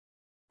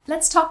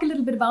Let's talk a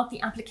little bit about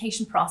the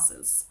application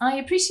process. I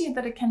appreciate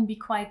that it can be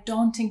quite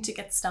daunting to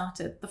get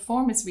started. The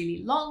form is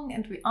really long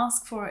and we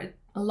ask for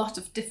a lot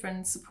of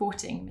different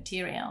supporting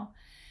material.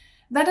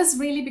 That is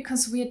really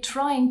because we are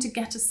trying to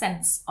get a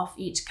sense of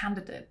each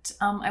candidate.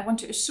 I want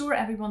to assure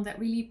everyone that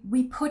really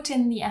we put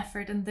in the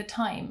effort and the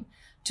time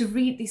to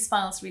read these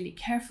files really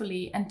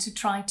carefully and to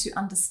try to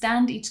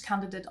understand each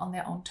candidate on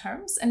their own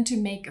terms and to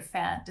make a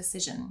fair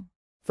decision.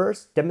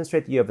 First,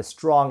 demonstrate that you have a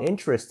strong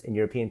interest in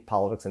European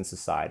politics and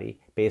society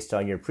based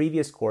on your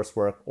previous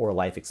coursework or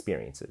life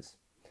experiences.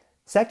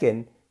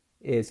 Second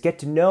is get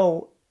to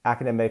know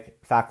academic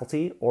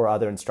faculty or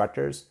other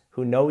instructors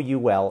who know you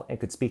well and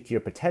could speak to your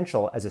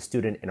potential as a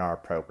student in our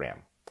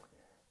program.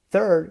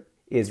 Third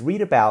is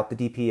read about the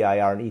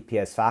DPIR and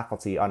EPS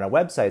faculty on our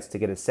websites to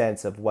get a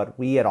sense of what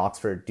we at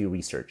Oxford do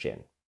research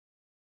in.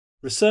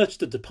 Research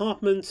the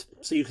department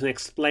so you can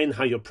explain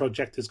how your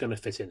project is going to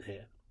fit in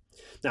here.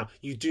 Now,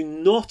 you do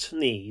not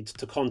need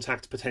to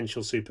contact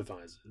potential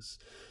supervisors.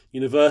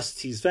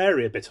 Universities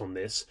vary a bit on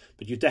this,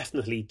 but you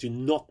definitely do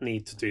not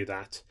need to do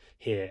that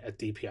here at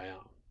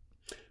DPIR.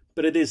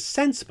 But it is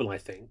sensible, I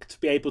think, to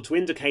be able to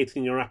indicate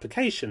in your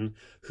application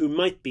who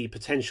might be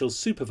potential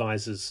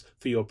supervisors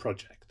for your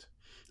project.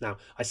 Now,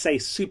 I say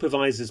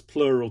supervisors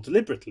plural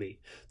deliberately.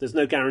 There's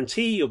no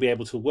guarantee you'll be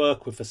able to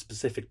work with a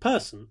specific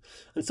person,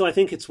 and so I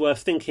think it's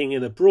worth thinking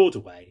in a broader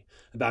way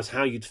about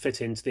how you'd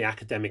fit into the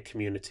academic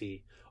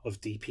community of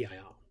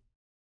DPIR.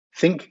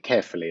 Think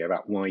carefully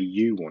about why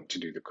you want to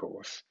do the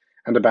course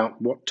and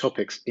about what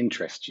topics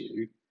interest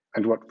you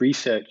and what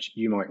research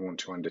you might want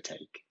to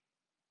undertake.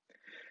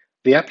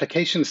 The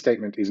application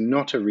statement is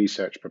not a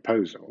research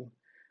proposal,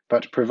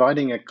 but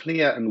providing a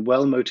clear and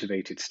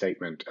well-motivated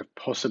statement of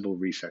possible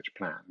research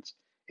plans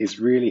is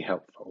really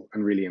helpful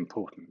and really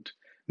important,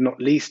 not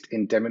least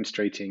in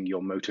demonstrating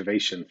your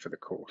motivation for the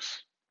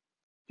course.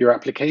 Your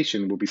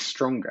application will be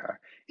stronger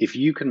if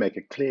you can make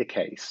a clear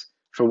case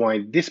for why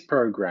this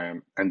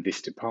program and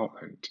this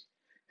department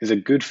is a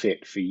good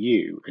fit for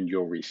you and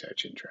your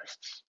research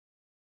interests.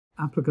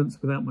 Applicants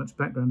without much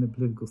background in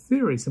political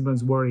theory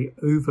sometimes worry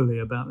overly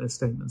about their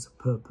statements of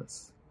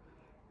purpose.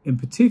 In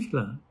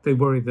particular, they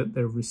worry that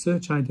their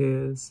research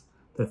ideas,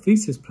 their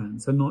thesis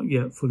plans are not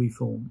yet fully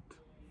formed.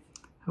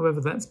 However,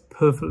 that's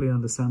perfectly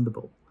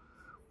understandable.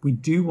 We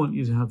do want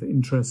you to have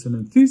interests and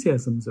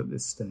enthusiasms at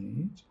this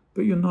stage,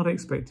 but you're not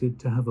expected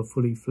to have a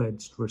fully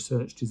fledged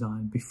research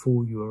design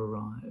before you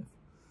arrive,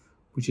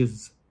 which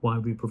is why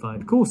we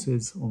provide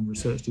courses on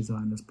research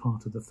design as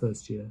part of the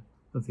first year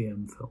of the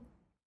MPhil.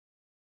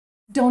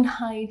 Don't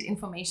hide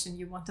information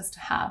you want us to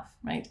have,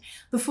 right?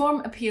 The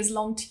form appears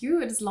long to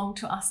you, it is long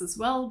to us as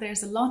well.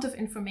 There's a lot of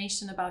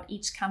information about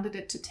each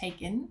candidate to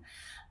take in.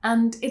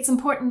 And it's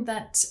important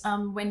that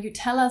when you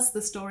tell us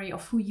the story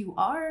of who you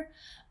are,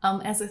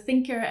 as a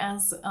thinker,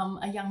 as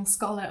a young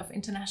scholar of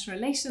international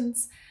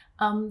relations,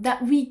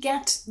 that we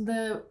get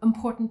the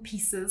important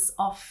pieces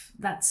of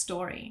that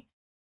story.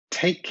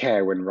 Take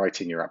care when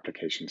writing your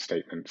application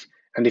statements,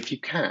 and if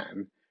you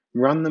can,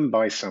 run them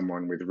by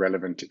someone with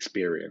relevant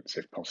experience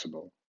if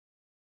possible.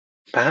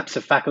 Perhaps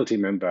a faculty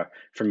member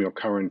from your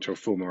current or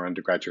former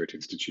undergraduate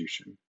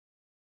institution.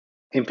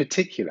 In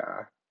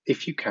particular,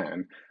 if you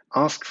can,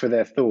 ask for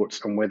their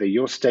thoughts on whether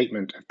your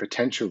statement of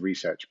potential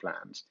research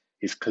plans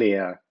is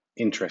clear,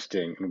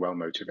 interesting, and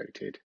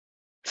well-motivated.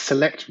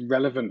 Select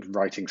relevant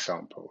writing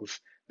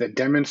samples that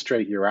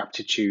demonstrate your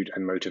aptitude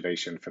and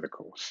motivation for the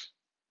course.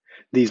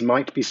 These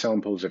might be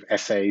samples of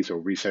essays or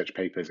research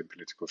papers in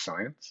political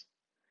science,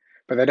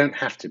 but they don't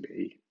have to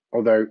be,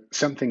 although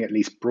something at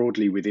least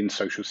broadly within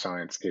social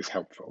science is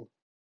helpful.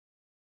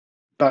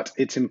 But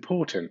it's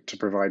important to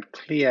provide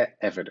clear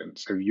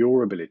evidence of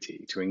your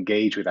ability to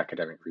engage with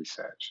academic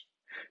research,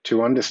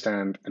 to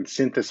understand and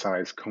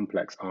synthesize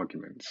complex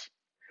arguments,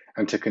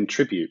 and to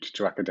contribute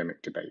to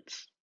academic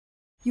debates.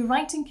 Your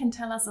writing can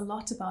tell us a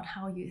lot about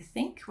how you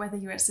think, whether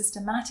you're a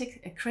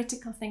systematic, a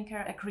critical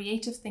thinker, a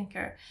creative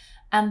thinker,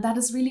 and that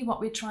is really what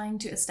we're trying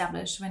to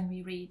establish when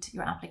we read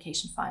your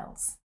application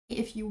files.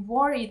 If you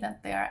worry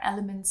that there are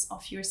elements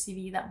of your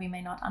CV that we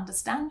may not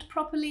understand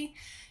properly,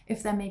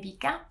 if there may be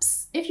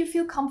gaps, if you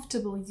feel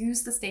comfortable,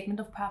 use the statement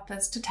of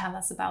purpose to tell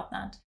us about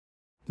that.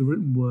 The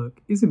written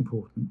work is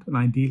important, and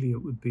ideally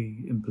it would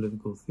be in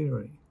political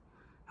theory.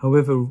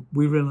 However,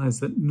 we realise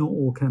that not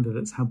all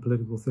candidates have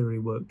political theory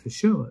work to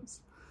show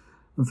us.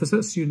 And for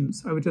such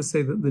students, I would just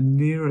say that the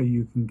nearer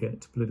you can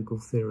get to political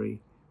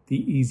theory,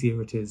 the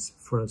easier it is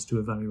for us to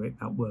evaluate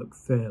that work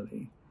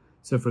fairly.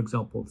 So, for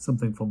example,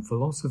 something from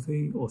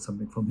philosophy or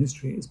something from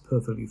history is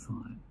perfectly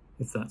fine,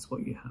 if that's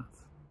what you have.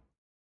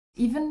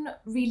 Even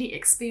really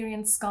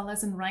experienced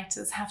scholars and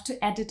writers have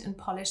to edit and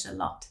polish a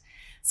lot.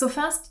 So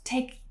first,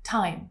 take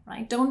time,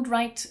 right? Don't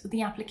write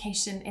the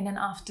application in an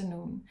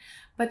afternoon,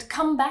 but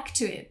come back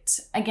to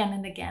it again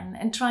and again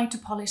and try to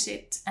polish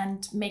it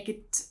and make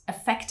it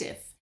effective.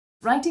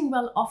 Writing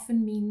well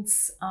often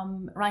means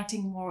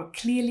writing more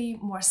clearly,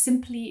 more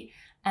simply,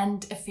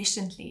 and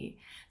efficiently.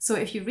 So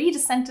if you read a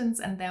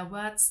sentence and there are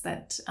words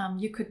that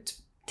you could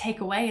take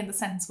away in the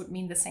sentence would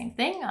mean the same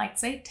thing, I'd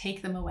say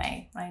take them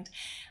away, right?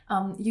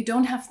 You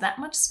don't have that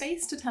much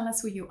space to tell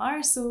us who you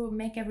are, so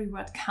make every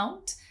word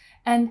count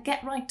and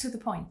get right to the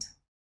point.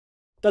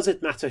 Does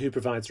it matter who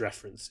provides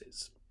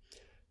references?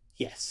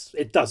 Yes,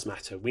 it does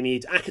matter. We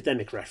need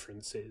academic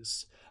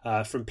references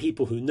from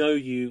people who know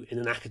you in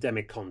an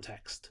academic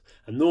context.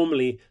 And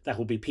normally that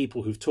will be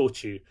people who've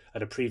taught you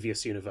at a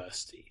previous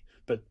university,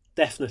 but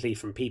definitely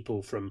from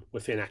people from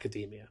within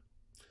academia.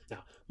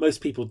 Now,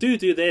 most people do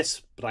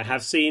this, but I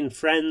have seen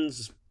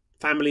friends,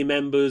 family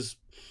members,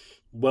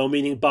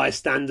 well-meaning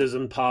bystanders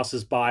and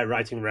passers-by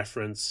writing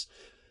references,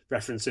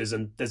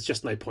 and there's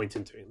just no point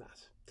in doing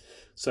that.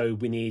 So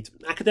we need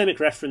academic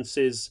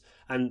references,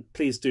 and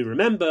please do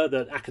remember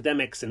that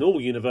academics in all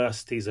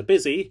universities are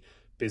busy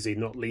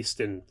not least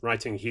in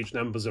writing huge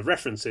numbers of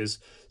references,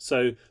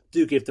 so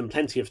do give them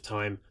plenty of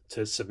time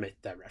to submit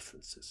their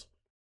references.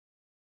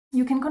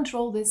 You can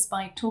control this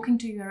by talking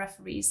to your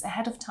referees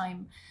ahead of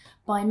time,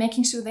 by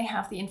making sure they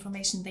have the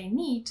information they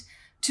need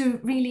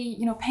to really,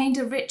 paint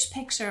a rich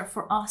picture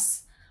for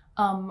us,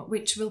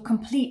 which will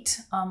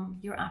complete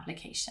your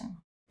application.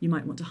 You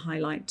might want to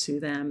highlight to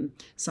them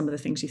some of the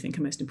things you think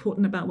are most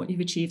important about what you've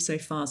achieved so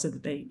far, so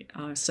that they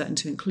are certain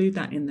to include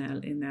that in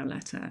their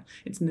letter.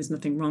 There's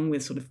nothing wrong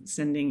with sort of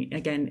sending,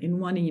 again, in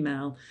one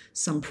email,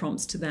 some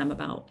prompts to them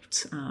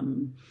about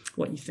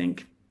what you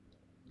think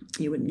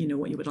what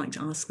you would like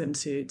to ask them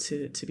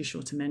to be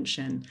sure to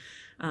mention.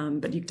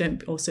 But you don't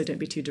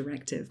be too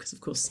directive, because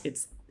of course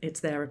it's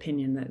their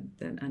opinion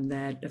and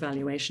their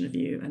evaluation of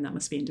you, and that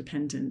must be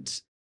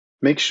independent.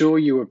 Make sure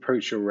you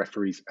approach your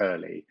referees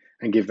early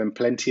and give them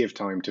plenty of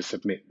time to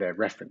submit their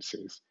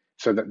references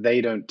so that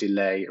they don't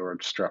delay or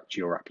obstruct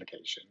your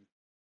application.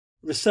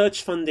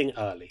 Research funding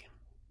early.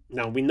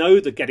 Now, we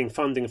know that getting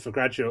funding for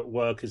graduate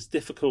work is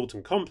difficult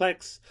and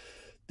complex.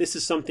 This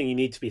is something you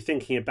need to be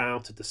thinking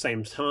about at the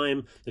same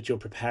time that you're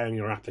preparing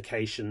your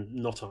application,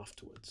 not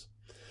afterwards.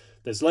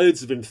 There's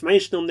loads of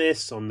information on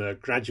this on the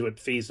graduate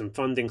fees and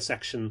funding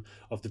section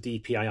of the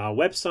DPIR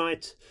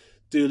website.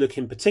 Do look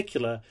in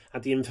particular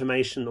at the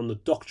information on the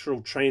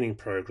doctoral training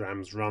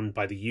programmes run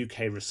by the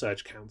UK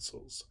research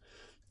councils.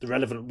 The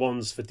relevant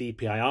ones for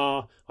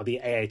DPIR are the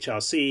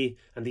AHRC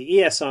and the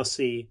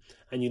ESRC,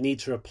 and you need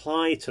to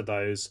apply to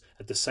those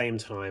at the same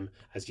time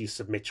as you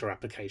submit your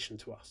application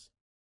to us.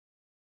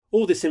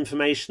 All this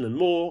information and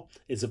more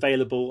is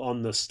available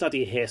on the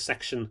Study Here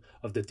section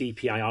of the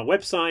DPIR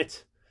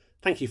website.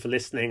 Thank you for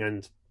listening,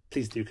 and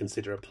please do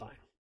consider applying.